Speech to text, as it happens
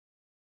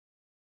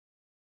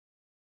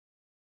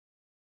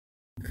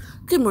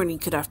Good morning,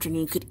 good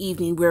afternoon, good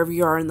evening, wherever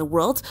you are in the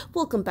world.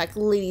 Welcome back,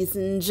 ladies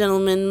and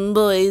gentlemen,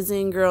 boys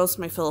and girls,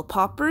 my fellow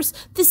poppers.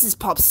 This is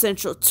Pop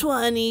Central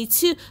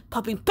 22,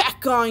 popping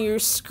back on your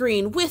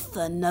screen with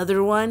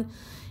another one.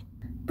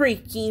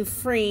 Breaking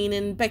Freen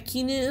and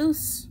Becky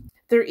news.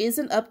 There is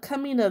an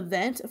upcoming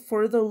event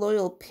for the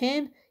Loyal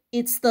Pin.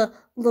 It's the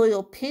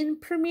Loyal Pin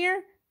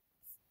premiere.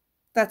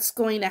 That's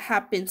going to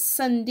happen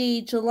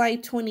Sunday, July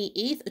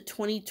 28th,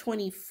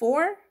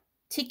 2024.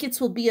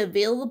 Tickets will be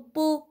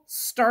available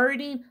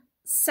starting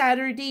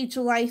Saturday,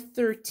 July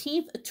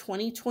 13th,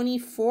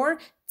 2024,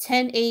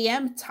 10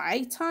 a.m.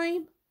 Thai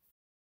time.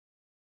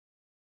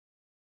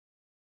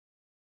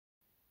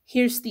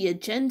 Here's the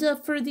agenda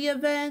for the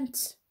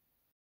event.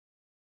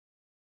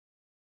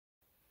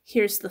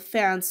 Here's the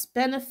fans'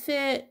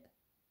 benefit.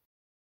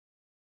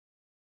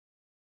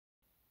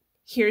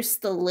 Here's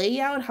the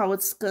layout, how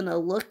it's gonna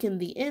look in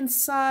the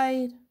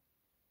inside.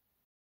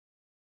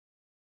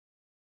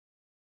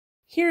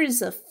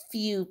 Here's a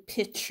few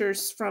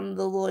pictures from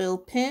the Loyal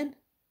Pin.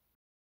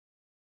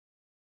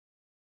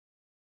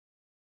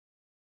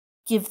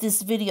 Give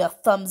this video a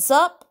thumbs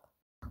up,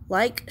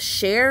 like,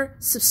 share,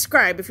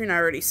 subscribe if you're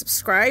not already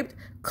subscribed,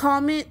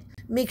 comment,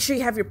 make sure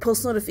you have your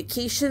post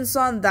notifications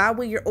on. That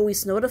way you're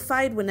always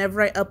notified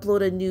whenever I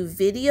upload a new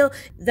video.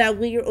 That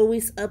way you're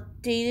always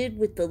updated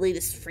with the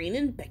latest Freen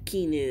and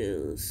Becky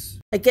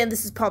news. Again,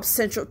 this is Pop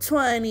Central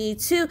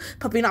 22,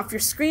 popping off your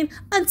screen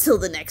until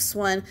the next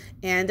one.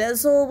 And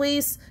as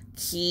always,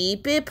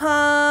 keep it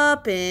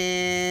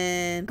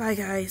poppin'. Bye,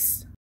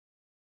 guys.